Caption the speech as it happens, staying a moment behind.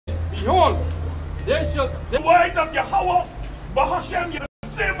behold, they shall... The words of Yahweh, Bashar, the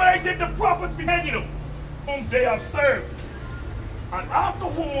same way did the prophets behind you, whom they have served, and after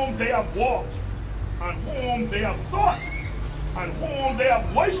whom they have walked, and whom they have sought, and whom they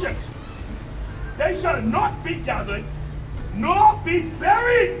have worshipped. They shall not be gathered, nor be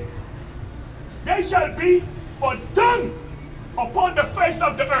buried. They shall be for dung upon the face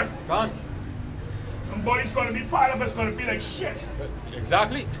of the earth. Gone. And boy, it's going to be part of it's going to be like shit.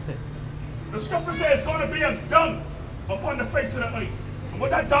 Exactly. The scripture says it's going to be as dung upon the face of the earth. And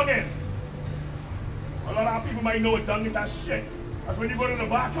what that dung is, a lot of people might know what dung is. That shit. That's when you go to the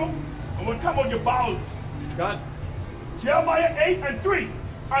bathroom and what come out your bowels. God. Jeremiah 8:3.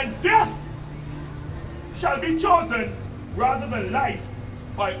 And death shall be chosen rather than life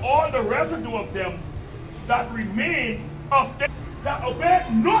by all the residue of them that remain of them that obey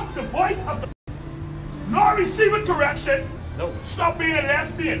not the voice of the nor receive correction. No. Stop being a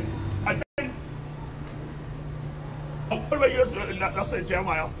lesbian. And then, that's in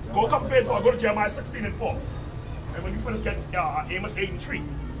Jeremiah. Go a couple pages before. Go to Jeremiah 16:4. And when you finish, get Amos 8:3.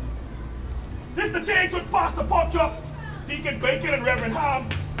 This is the things with Pastor Porkchop, Deacon Bacon, and Reverend Ham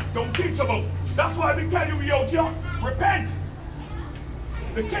don't teach about. That's why we tell you, we out here, repent.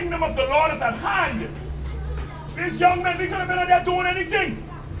 The kingdom of the Lord is at hand. These young men, we could have been out there doing anything.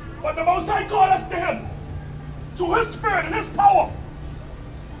 But the Most High called us to Him. To His Spirit and His power.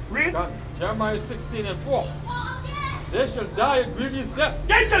 Read. God. Jeremiah 16:4. They shall die a grievous death.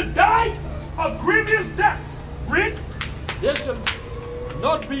 They shall die of grievous deaths. Read. They shall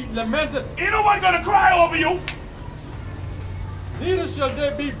not be lamented. Ain't no one gonna cry over you. Neither shall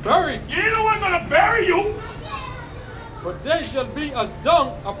they be buried. Ain't no one gonna bury you. But they shall be as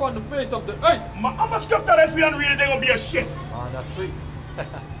dung upon the face of the earth. I'm a scripture that's we don't read it, they're gonna be a shit. Man, that's sweet.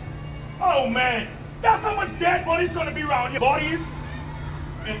 Oh man. That's how much dead bodies gonna be around your bodies.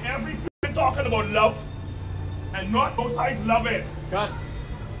 And everything talking about love. And not Most High's love is. God.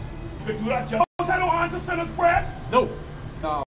 You can do that, Joe. Most High don't answer sinners' prayers. No.